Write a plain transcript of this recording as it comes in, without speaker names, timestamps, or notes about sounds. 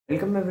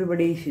Welcome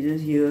everybody,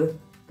 Shijus here.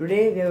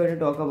 Today we are going to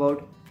talk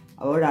about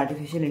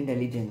artificial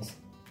intelligence.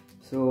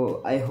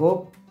 So I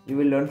hope you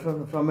will learn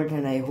from it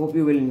and I hope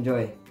you will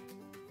enjoy.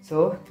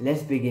 So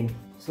let's begin.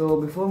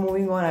 So before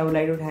moving on, I would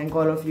like to thank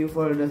all of you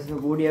for the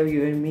support you have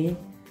given me.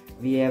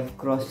 We have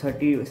crossed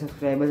 30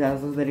 subscribers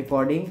as of the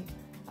recording.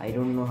 I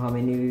don't know how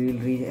many we will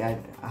reach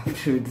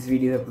after this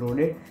video is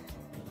uploaded.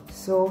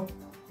 So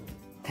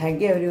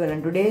thank you everyone,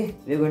 and today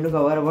we are going to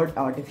cover about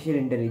artificial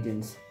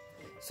intelligence.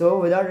 So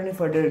without any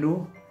further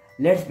ado,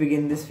 let's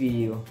begin this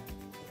video.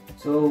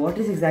 So what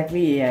is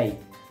exactly AI?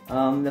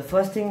 The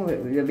first thing,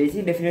 the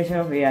basic definition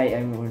of AI,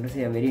 I'm going to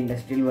say a very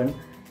industrial one,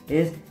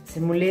 is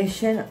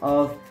simulation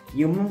of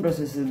human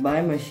processes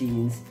by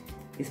machines,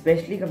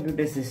 especially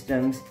computer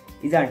systems,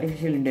 is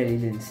artificial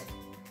intelligence.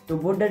 To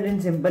put that in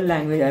simple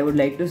language, I would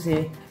like to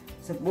say,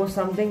 suppose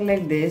something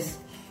like this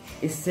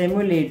is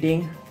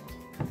simulating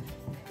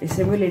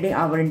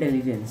our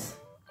intelligence.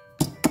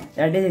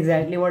 That is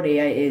exactly what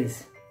AI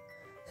is.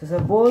 So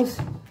suppose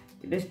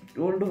it is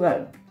told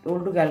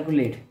to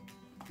calculate,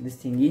 this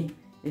thingy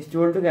is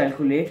told to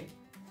calculate,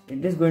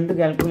 it is going to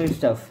calculate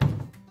stuff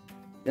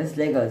just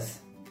like us.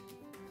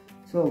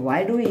 So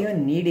why do we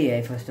even need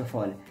AI first of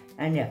all?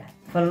 And yeah,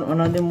 one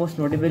of the most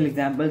notable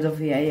examples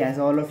of AI, as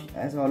all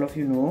of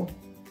you know,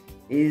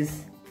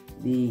 is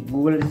the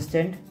Google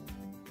Assistant.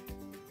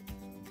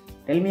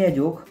 Tell me a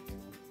joke.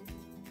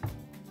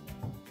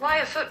 Why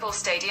are football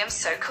stadiums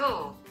so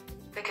cool?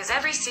 Because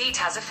every seat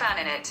has a fan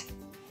in it.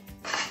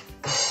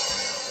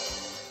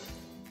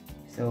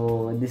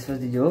 So this was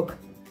the joke.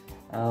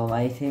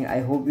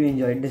 I hope you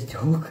enjoyed this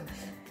joke.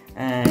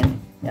 And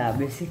yeah,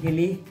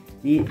 basically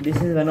this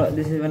is one of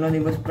the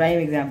most prime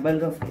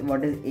examples of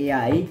what is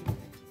AI.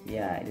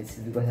 Yeah, this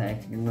is because I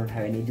actually do not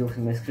have any jokes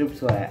in my script,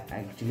 so I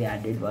actually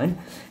added one.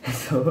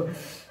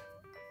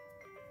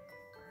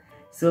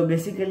 So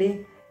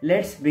basically,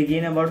 let's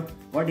begin about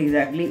what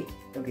exactly.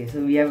 Okay,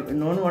 so we have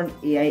known what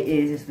AI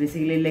is. It's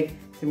basically like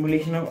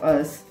simulation of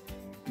us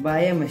by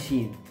a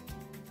machine.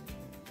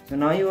 So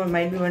now you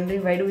might be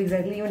wondering, why do we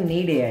exactly even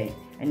need AI?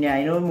 And yeah,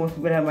 I know most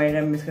people might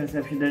have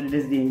misconception that it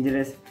is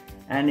dangerous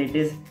and it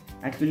is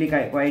actually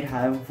quite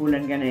harmful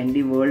and can end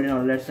the world and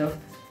all that stuff.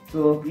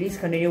 So please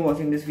continue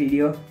watching this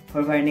video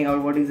for finding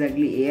out what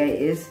exactly AI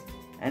is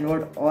and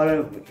what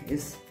all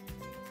is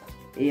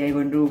AI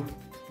going to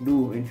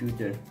do in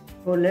future.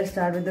 So let's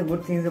start with the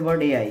good things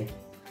about AI.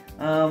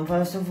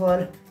 First of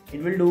all,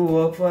 it will do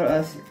work for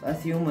us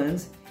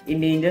humans in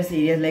dangerous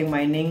areas like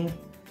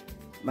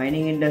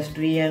mining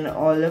industry and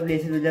all the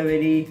places which are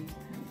very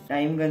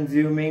time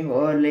consuming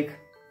or like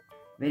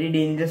very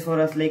dangerous for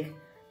us, like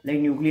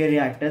nuclear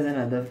reactors and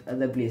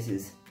other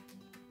places.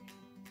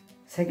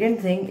 Second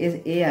thing is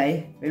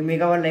AI will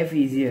make our life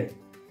easier.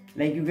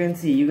 Like you can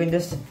see, you can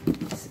just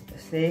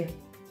say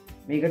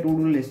make a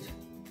to-do list.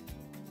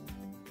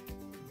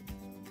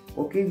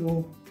 Okay,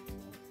 go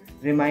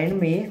remind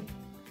me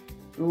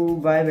to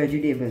buy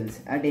vegetables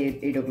at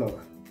 8 o'clock.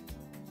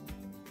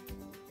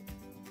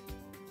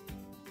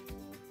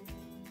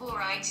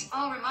 Alright,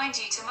 I'll remind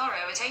you tomorrow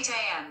at 8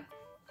 AM.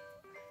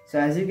 So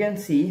as you can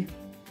see,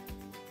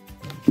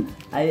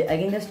 I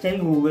can just tell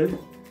Google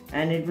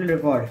and it will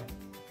record.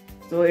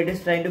 So it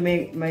is trying to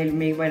make my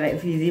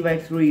life easy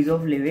through ease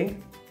of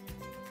living.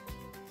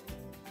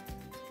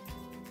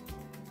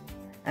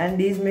 And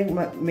these make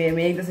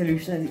the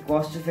solution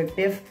cost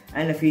effective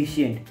and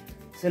efficient.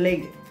 So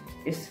like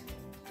it's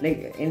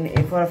like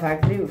for a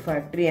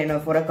factory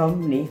and for a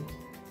company,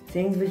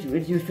 things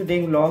which used to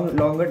take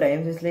longer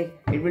times, it's like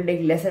it will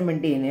take lesser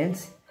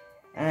maintenance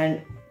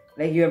and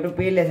like you have to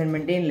pay less and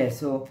maintain less.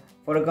 So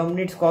for a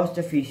company it's cost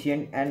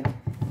efficient, and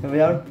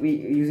without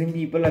using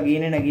people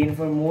again and again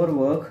for more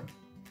work,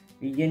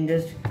 we can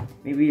just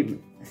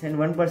maybe send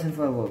one person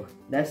for work.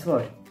 That's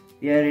what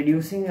we are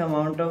reducing the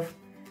amount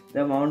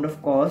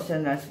of cost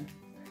and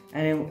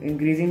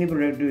increasing the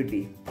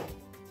productivity.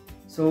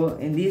 So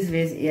in these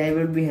ways AI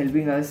will be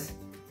helping us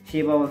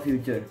shape our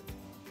future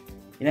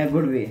in a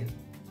good way.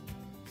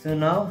 So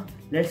now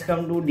let's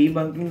come to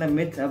debunking the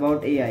myths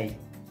about AI.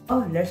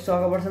 Now let's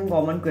talk about some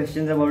common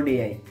questions about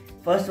AI.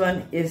 First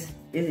one is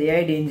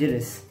AI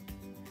dangerous?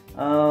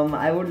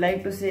 I would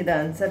like to say the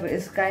answer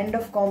is kind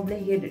of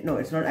complicated. No,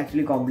 it's not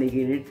actually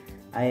complicated.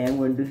 I am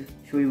going to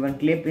show you one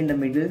clip in the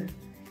middle.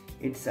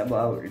 It's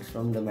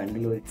from the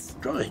Mandalorian.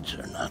 Droids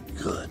are not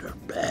good or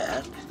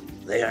bad.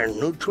 They are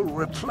neutral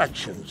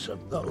reflections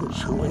of those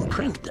who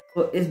imprint them.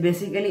 So it's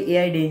basically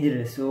AI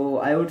dangerous. So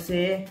I would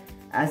say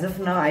as of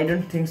now I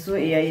don't think so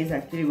AI is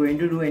actually going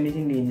to do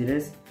anything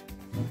dangerous.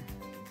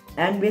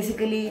 And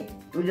basically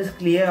to just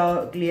clear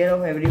off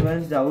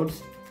everyone's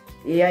doubts,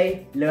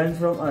 AI learns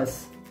from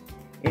us.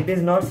 It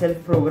is not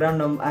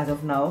self-programmed as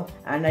of now,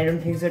 and I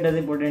don't think so it has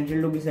the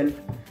potential to be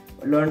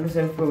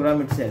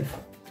self-program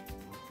itself.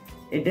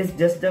 It is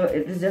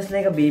just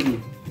like a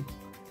baby.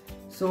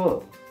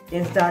 So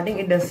in starting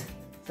it does.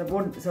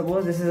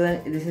 Suppose this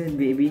is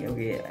baby.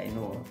 Okay, I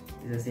know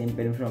it's the same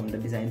pen from the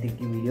design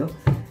thinking video.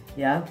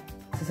 Yeah.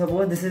 So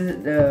suppose this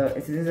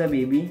is a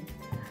baby.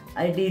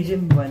 I teach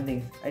him one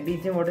thing. I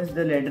teach him what is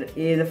the letter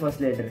A, the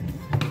first letter.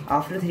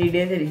 After 3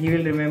 days, he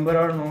will remember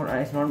or no.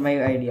 It's not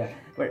my idea.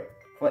 But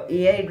for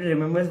AI, it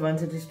remembers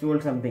once it is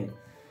told something.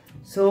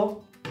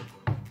 So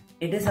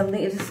it is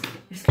something. It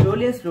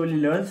slowly and slowly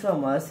learns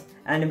from us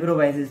and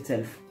improvises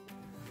itself.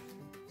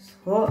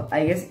 So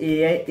I guess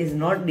AI is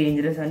not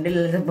dangerous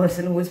until the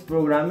person who is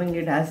programming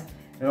it has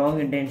wrong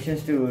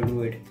intentions to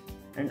do it.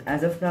 And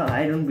as of now,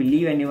 I don't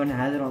believe anyone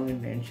has wrong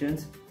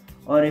intentions,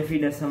 or if he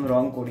does some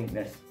wrong coding,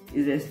 that's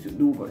is just to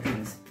do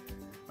things.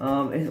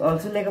 It's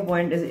also like a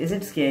point, is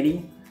it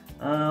scary?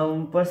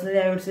 Personally,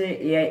 I would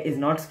say AI is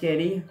not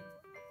scary,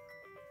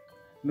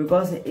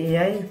 because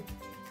AI,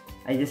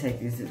 I just like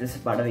this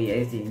part of AI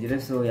is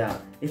dangerous, so yeah,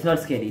 it's not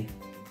scary.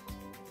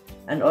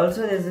 And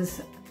also there's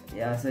this,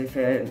 yeah, so if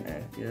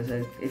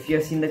you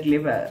have seen the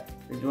clip,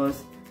 it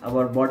was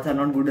about bots are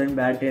not good and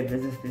bad. This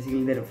is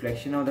basically the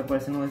reflection of the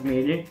person who has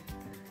made it.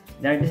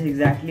 That is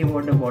exactly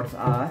what the bots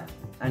are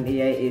and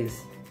AI is.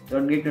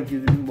 Don't get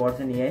confused between bots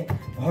and AI.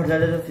 Bots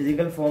are the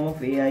physical form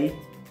of AI.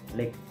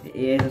 Like the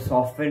AI is a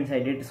software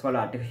inside it. It's called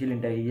artificial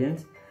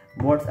intelligence.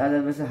 Bots are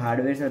the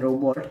hardware. It's a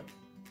robot.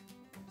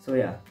 So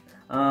yeah,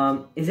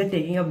 is it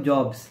taking up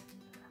jobs?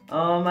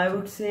 I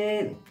would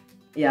say,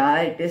 yeah,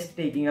 it is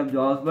taking up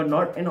jobs, but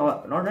not in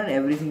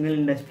every single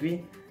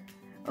industry.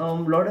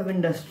 Lot of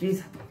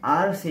industries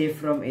are safe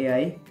from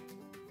AI,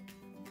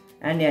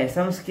 and yeah,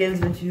 some skills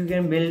which you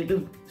can build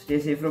to stay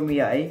safe from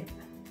AI,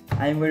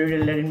 I'm going to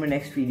tell that in my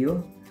next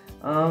video.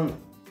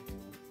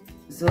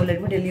 So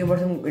let me tell you about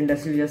some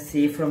industries which are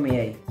safe from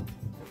AI.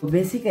 So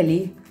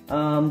basically,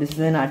 this is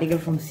an article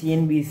from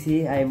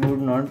CNBC. I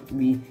would not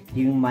be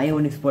giving my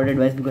own expert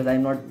advice because I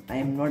am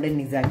not an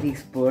exactly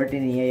expert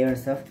in AI or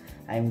stuff.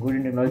 I am good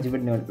in technology,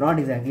 but not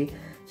exactly.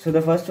 So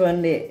the first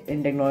one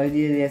in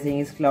technology they are saying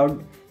is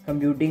cloud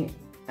computing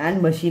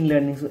and machine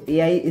learning. So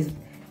AI is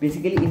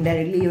basically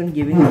indirectly even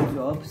giving you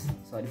jobs.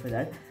 Sorry for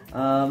that.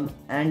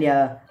 And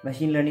yeah,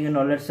 machine learning and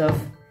all that stuff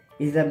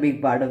is a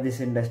big part of this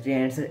industry,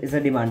 and it's a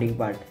demanding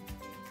part.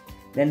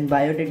 Then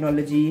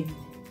biotechnology,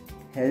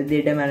 health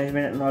data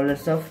management and all that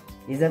stuff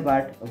is a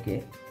part,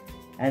 okay.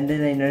 And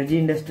then the energy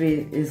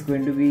industry is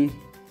going to be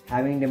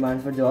having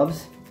demands for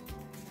jobs.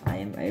 I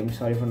am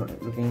sorry for not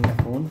looking at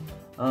the phone.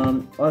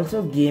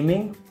 Also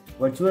gaming,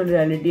 virtual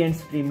reality and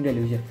streaming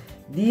television.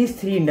 These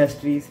three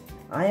industries,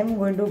 I am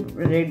going to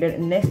predict that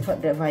in next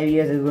 5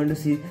 years is going to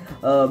see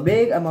a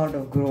big amount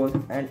of growth,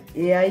 and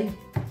AI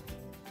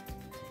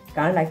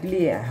can't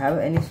actually have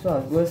any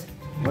stop because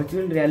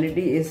virtual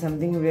reality is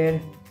something where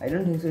I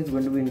don't think so it's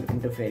going to be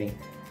interfering.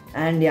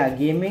 And yeah,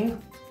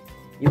 gaming,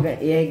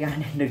 AI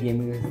can't enter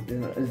gaming,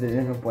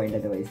 there's no point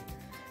otherwise.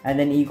 And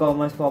then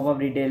e-commerce, pop-up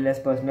retail, less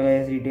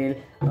personalized retail,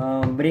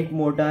 brick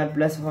mortar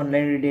plus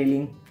online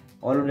retailing,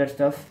 all of that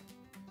stuff.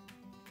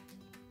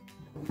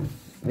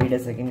 Wait a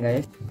second,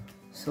 guys.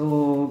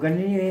 So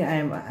continuing,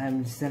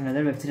 I'm this is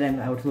another website I'm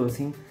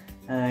outsourcing,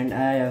 and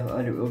I have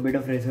a bit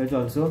of research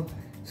also.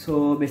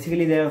 So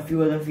basically there are a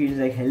few other fields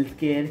like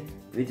healthcare,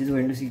 which is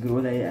going to see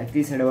growth. I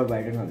actually said about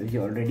biotechnology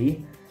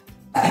already.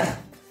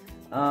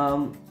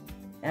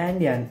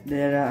 And yeah,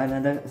 there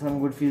are some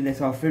good fields like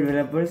software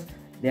developers.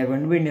 They are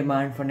going to be in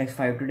demand for next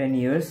 5 to 10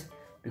 years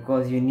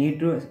because you need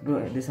to,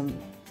 there's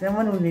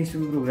someone who needs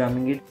to be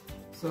programming it.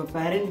 So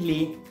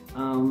apparently,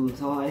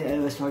 so I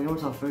was talking about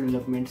software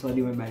development.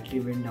 Sorry, my battery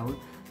went down.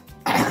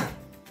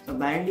 So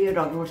apparently you're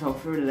talking about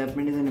software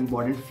development is an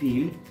important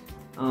field,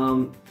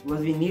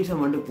 because we need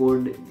someone to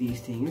code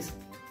these things.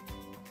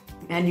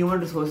 And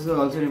human resources are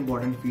also an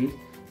important field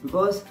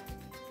because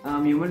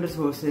human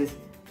resources,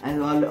 as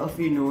all of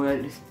you know,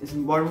 it's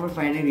important for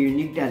finding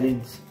unique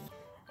talents.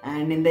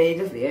 And in the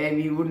age of AI,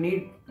 we would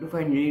need to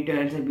find unique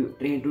talents and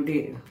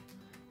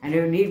and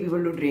we need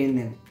people to train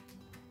them.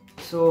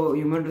 So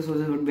human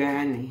resources would be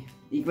an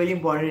equally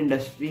important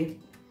industry.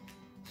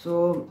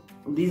 So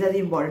these are the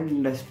important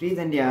industries.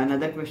 And yeah,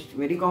 another question,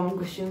 very common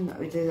question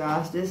which is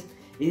asked is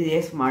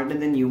AI smarter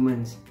than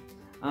humans?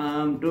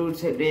 To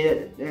say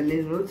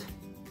the truth,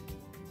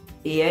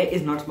 AI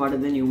is not smarter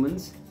than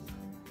humans.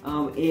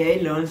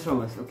 AI learns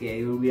from us. Okay,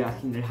 you will be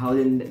asking that how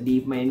then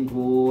DeepMind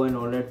Go and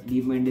all that.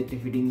 DeepMind is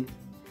defeating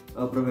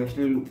a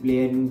professional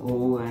player in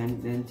Go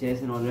and then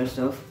chess and all that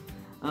stuff.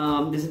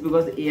 This is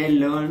because AI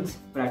learns,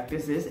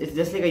 practices. It's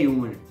just like a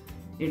human.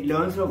 It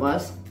learns from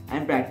us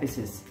and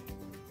practices.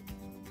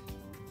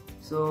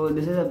 So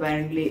this is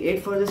apparently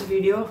it for this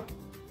video.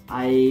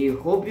 I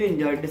hope you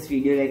enjoyed this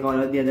video like all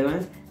of the other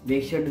ones.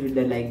 Make sure to hit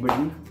the like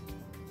button.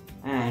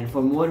 And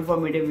for more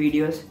informative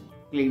videos,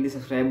 click the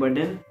subscribe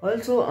button.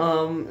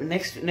 Also,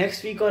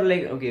 next week or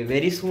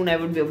very soon I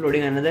would be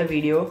uploading another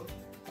video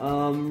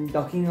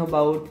talking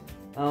about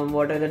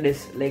what are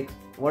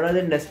the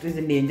industries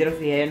in danger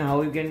of AI and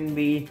how you can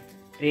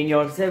train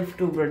yourself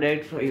to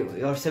protect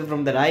yourself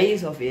from the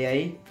rise of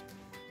AI.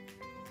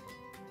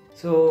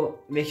 So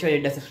make sure you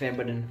hit the subscribe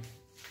button.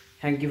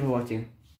 Thank you for watching.